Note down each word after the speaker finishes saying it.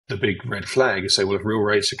the big red flag is say, well, if real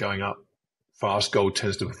rates are going up fast, gold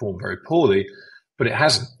tends to perform very poorly, but it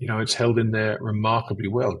hasn't. It's held in there remarkably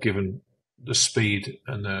well given the speed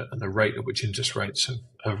and the rate at which interest rates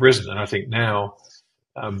have risen. And I think now,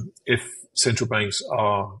 if central banks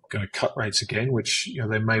are going to cut rates again, which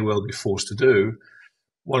they may well be forced to do,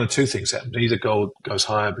 one of two things happen. Either gold goes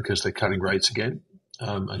higher because they're cutting rates again,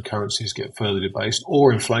 and currencies get further debased,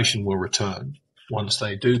 or inflation will return once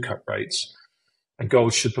they do cut rates, and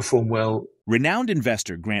gold should perform well. Renowned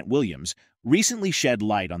investor GrantWilliams recently shed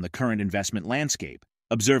light on the current investment landscape,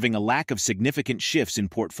 observing a lack of significant shifts in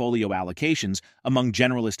portfolio allocations among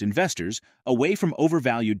generalist investors away from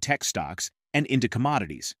overvalued tech stocks and into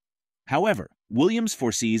commodities. However, Williams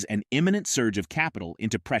foresees an imminent surge of capital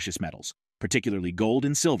into precious metals, particularly gold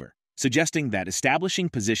and silver, suggesting that establishing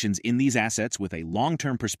positions in these assets with a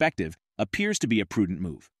long-term perspective appears to be a prudent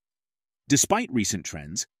move. Despite recent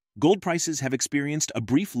trends, gold prices have experienced a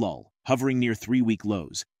brief lull, hovering near 3-week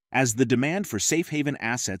lows, as the demand for safe haven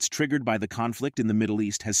assets triggered by the conflict in the Middle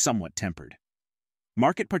East has somewhat tempered.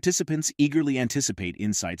 Market participants eagerly anticipate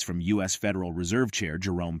insights from U.S. Federal Reserve Chair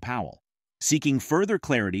Jerome Powell, seeking further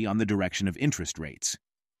clarity on the direction of interest rates.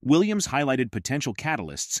 Williams highlighted potential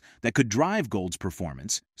catalysts that could drive gold's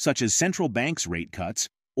performance, such as central banks' rate cuts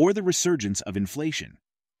or the resurgence of inflation.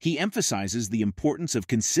 He emphasizes the importance of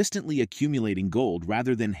consistently accumulating gold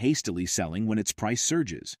rather than hastily selling when its price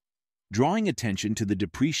surges. Drawing attention to the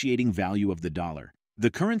depreciating value of the dollar, the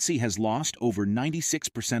currency has lost over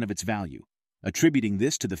 96% of its value, attributing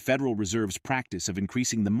this to the Federal Reserve's practice of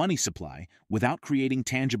increasing the money supply without creating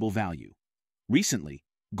tangible value. Recently,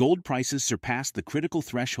 gold prices surpassed the critical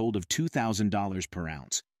threshold of $2,000 per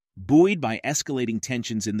ounce, buoyed by escalating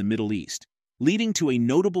tensions in the Middle East, leading to a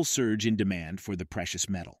notable surge in demand for the precious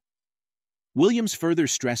metal. Williams further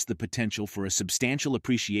stressed the potential for a substantial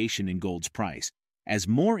appreciation in gold's price, as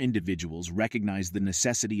more individuals recognize the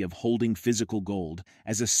necessity of holding physical gold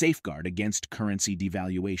as a safeguard against currency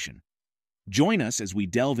devaluation. Join us as we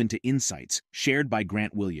delve into insights shared by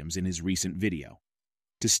GrantWilliams in his recent video.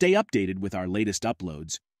 To stay updated with our latest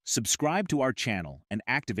uploads, subscribe to our channel and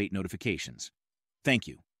activate notifications. Thank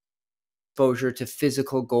you. Exposure to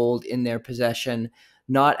physical gold in their possession,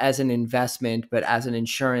 not as an investment, but as an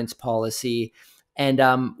insurance policy. And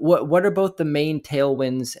what are both the main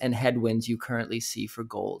tailwinds and headwinds you currently see for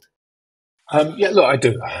gold? Look, I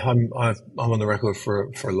do. I'm on the record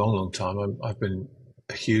for a long time. I've been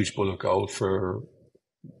a huge bull of gold for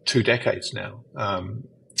 2 decades now.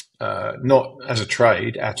 Not as a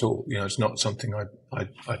trade at all. It's not something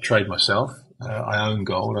I trade myself. I own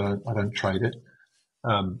gold. I don't trade it.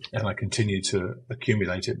 And I continue to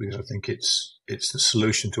accumulate it because I think it's the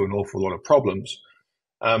solution to an awful lot of problems.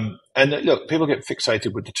 And look, people get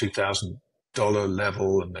fixated with the $2,000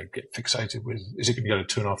 level, and they get fixated with, is it going to go to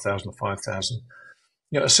 2,500 or 5,000?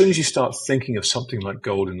 As soon as you start thinking of something like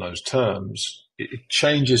gold in those terms, it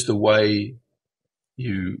changes the way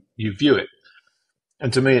you view it.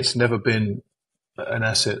 And to me, it's never been an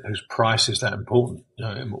asset whose price is that important.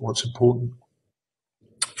 What's important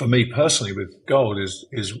for me personally with gold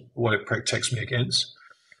is what it protects me against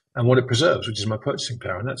and what it preserves, which is my purchasing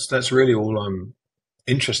power. And that's really all I'm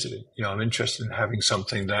interested in. I'm interested in having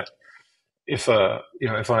something that if I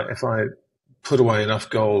put away enough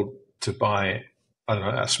gold to buy, I don't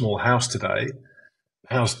know, a small house today,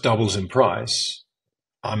 the house doubles in price,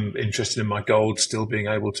 I'm interested in my gold still being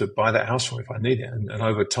able to buy that house for me if I need it. And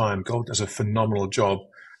over time, gold does a phenomenal job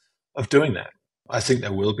of doing that. I think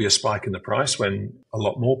there will be a spike in the price when a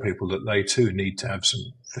lot more people that they too need to have some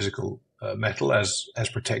physical metal as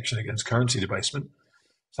protection against currency debasement.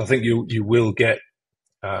 So I think you will get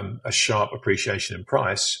a sharp appreciation in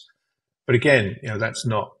price. But again, that's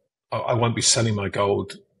not, I won't be selling my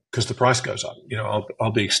gold because the price goes up.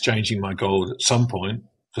 I'll be exchanging my gold at some point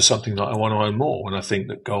for something that I want to own more when I think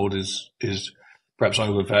that gold is perhaps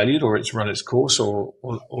overvalued, or it's run its course, or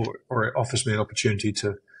it offers me an opportunity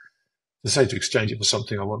to exchange it for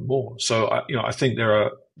something I want more. So I think there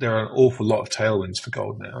are an awful lot of tailwinds for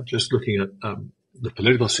gold now. Just looking at the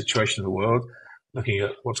political situation of the world, looking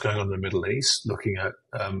at what's going on in the Middle East, looking at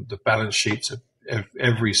the balance sheets of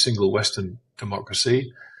every single Western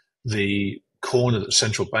democracy, the corner that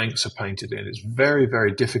central banks are painted in, it's very,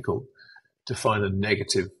 very difficult to find a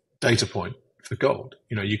negative data point for gold.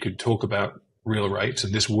 You could talk about real rates,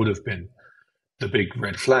 and this would have been the big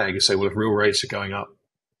red flag and say, well, if real rates are going up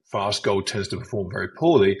fast, gold tends to perform very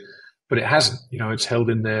poorly, but it hasn't. It's held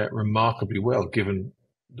in there remarkably well given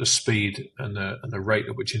the speed and the rate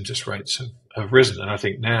at which interest rates have risen. And I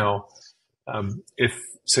think now, If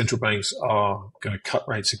central banks are going to cut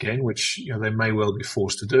rates again, which they may well be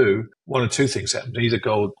forced to do, one or two things happen. Either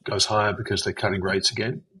gold goes higher because they're cutting rates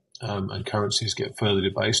again, and currencies get further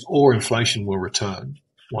debased, or inflation will return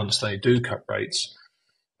once they do cut rates,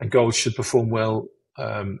 and gold should perform well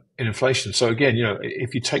in inflation. So again,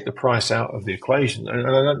 if you take the price out of the equation,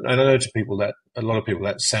 and I know to people that a lot of people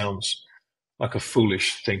that sounds like a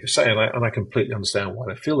foolish thing to say, and I completely understand why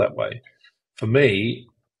they feel that way. For me,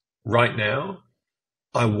 right now,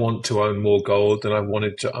 I want to own more gold than I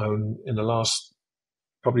wanted to own in the last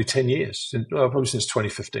probably 10 years, probably since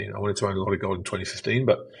 2015. I wanted to own a lot of gold in 2015,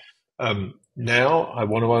 but now I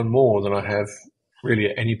want to own more than I have really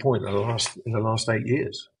at any point in the last 8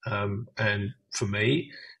 years. And for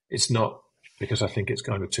me, it's not because I think it's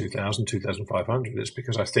going to 2,000, 2,500. It's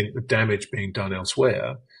because I think the damage being done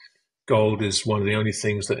elsewhere, gold is one of the only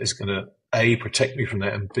things that is going to A, protect me from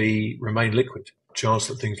that, and B, remain liquid. Chance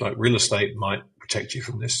that things like real estate might protect you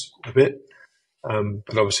from this a bit,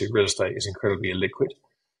 but obviously real estate is incredibly illiquid.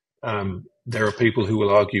 There are people who will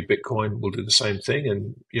argue Bitcoin will do the same thing,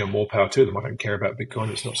 and more power to them. I don't care about Bitcoin;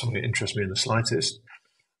 it's not something that interests me in the slightest.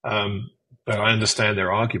 But I understand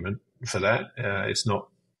their argument for that. It's not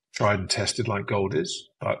tried and tested like gold is,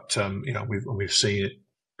 but we've seen it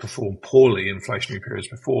perform poorly in inflationary periods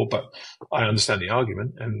before. But I understand the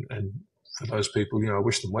argument, and for those people, I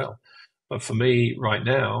wish them well. But for me, right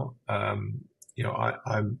now, I'm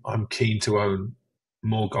keen to own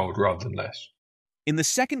more gold rather than less. In the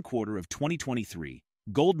second quarter of 2023,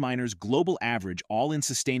 gold miners' global average all-in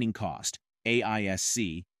sustaining cost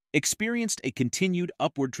 (AISC) experienced a continued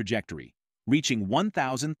upward trajectory, reaching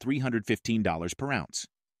 $1,315 per ounce.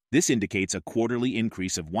 This indicates a quarterly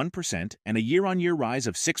increase of 1% and a year-on-year rise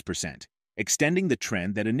of 6%, extending the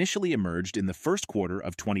trend that initially emerged in the first quarter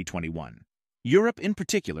of 2021. Europe, in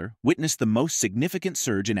particular, witnessed the most significant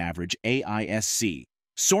surge in average AISC,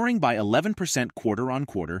 soaring by 11%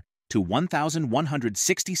 quarter-on-quarter to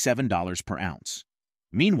 $1,167 per ounce.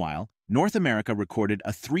 Meanwhile, North America recorded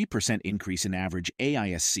a 3% increase in average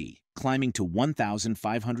AISC, climbing to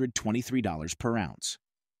 $1,523 per ounce.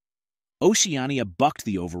 Oceania bucked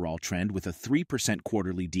the overall trend with a 3%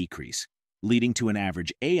 quarterly decrease, leading to an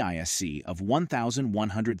average AISC of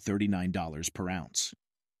 $1,139 per ounce.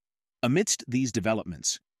 Amidst these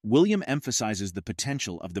developments, William emphasizes the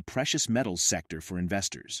potential of the precious metals sector for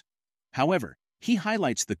investors. However, he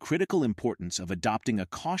highlights the critical importance of adopting a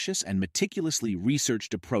cautious and meticulously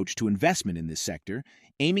researched approach to investment in this sector,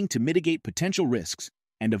 aiming to mitigate potential risks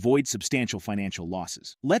and avoid substantial financial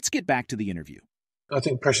losses. Let's get back to the interview. I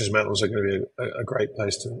think precious metals are going to be a great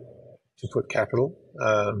place to put capital.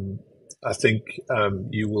 I think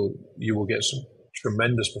you will get some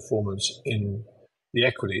tremendous performance in the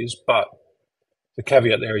equities, but the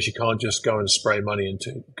caveat there is you can't just go and spray money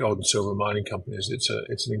into gold and silver mining companies. It's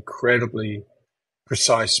an incredibly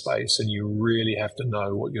precise space, and you really have to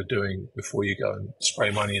know what you're doing before you go and spray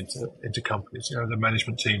money into companies. The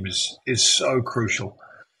management team is so crucial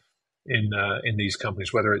in these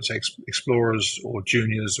companies, whether it's explorers or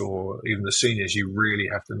juniors or even the seniors. You really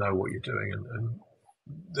have to know what you're doing, and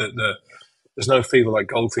there's no fever like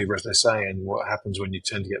gold fever, as they say. And what happens when you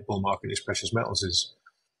tend to get bull market in these precious metals is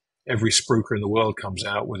every spruiker in the world comes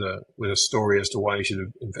out with a story as to why you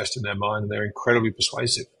should invest in their mine, and they're incredibly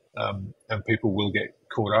persuasive. And people will get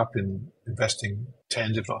caught up in investing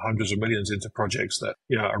tens, if not hundreds of millions into projects that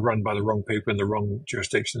are run by the wrong people in the wrong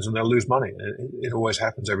jurisdictions, and they'll lose money. It always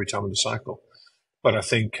happens every time in the cycle. But I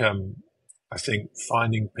think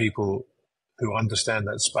finding people who understand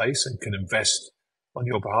that space and can invest on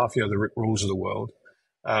your behalf, the Rick Rules of the world,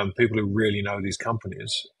 people who really know these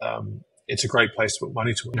companies, it's a great place to put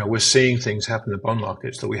money to. We're seeing things happen in the bond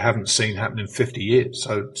markets that we haven't seen happen in 50 years.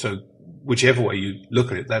 So whichever way you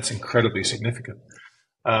look at it, that's incredibly significant.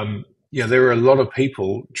 There are a lot of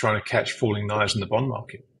people trying to catch falling knives in the bond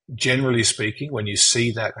market. Generally speaking, when you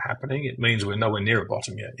see that happening, it means we're nowhere near a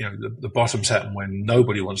bottom yet. The bottoms happen when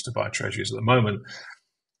nobody wants to buy treasuries. At the moment,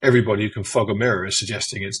 everybody who can fog a mirror is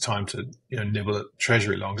suggesting it's time to nibble at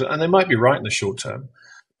treasury longs, and they might be right in the short term.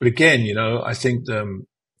 But again, I think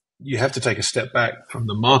you have to take a step back from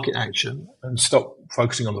the market action and stop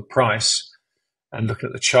focusing on the price and looking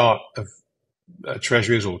at the chart of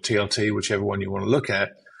treasuries or TLT, whichever one you want to look at,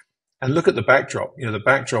 and look at the backdrop. The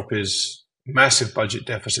backdrop is massive budget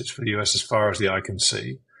deficits for the US as far as the eye can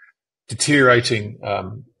see, deteriorating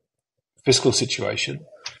fiscal situation,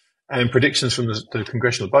 and predictions from the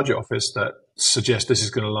Congressional Budget Office that suggest this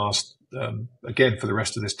is going to last again for the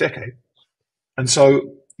rest of this decade. And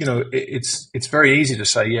so, it's very easy to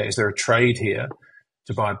say, is there a trade here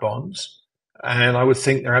to buy bonds? And I would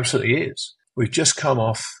think there absolutely is. we've just come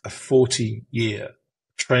off a 40-year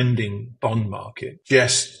trending bond market,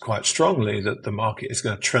 suggests quite strongly that the market is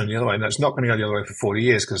going to trend the other way. And that's not going to go the other way for 40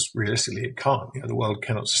 years because realistically it can't. The world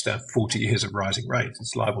cannot sustain 40 years of rising rates.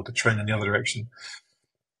 It's liable to trend in the other direction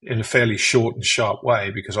in a fairly short and sharp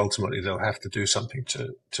way because ultimately they'll have to do something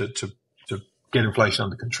to get inflation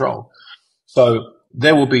under control. So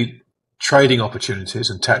there will be trading opportunities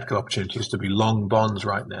and tactical opportunities to be long bonds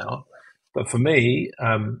right now. But for me,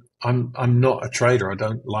 I'm not a trader. I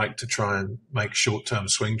don't like to try and make short-term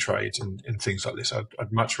swing trades in things like this.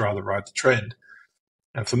 I'd much rather ride the trend.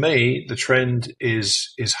 And for me, the trend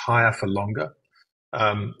is higher for longer.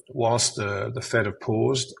 Whilst the Fed have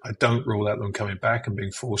paused, I don't rule out them coming back and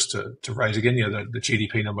being forced to raise again. The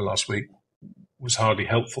GDP number last week was hardly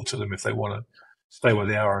helpful to them if they want to stay where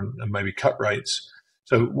they are and maybe cut rates.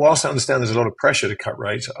 So whilst I understand there's a lot of pressure to cut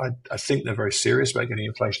rates, I think they're very serious about getting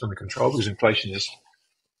inflation under control because inflation is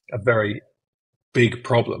a very big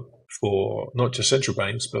problem for not just central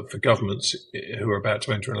banks, but for governments who are about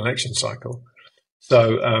to enter an election cycle.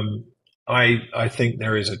 So I think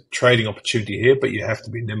there is a trading opportunity here, but you have to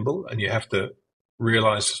be nimble and you have to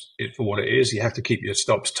realize it for what it is. You have to keep your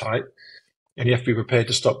stops tight and you have to be prepared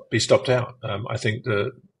to be stopped out. I think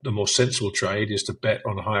the more sensible trade is to bet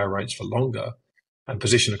on higher rates for longer and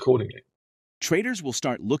position accordingly. Traders will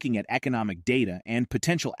start looking at economic data and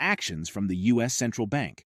potential actions from the U.S. central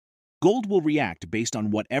bank. Gold will react based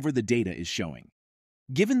on whatever the data is showing.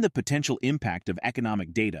 Given the potential impact of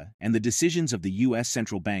economic data and the decisions of the U.S.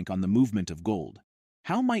 central bank on the movement of gold,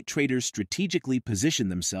 how might traders strategically position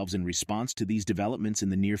themselves in response to these developments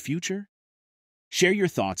in the near future? Share your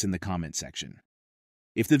thoughts in the comment section.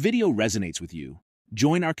 If the video resonates with you,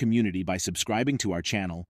 join our community by subscribing to our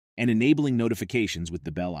channel and enabling notifications with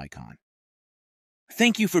the bell icon.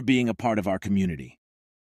 Thank you for being a part of our community.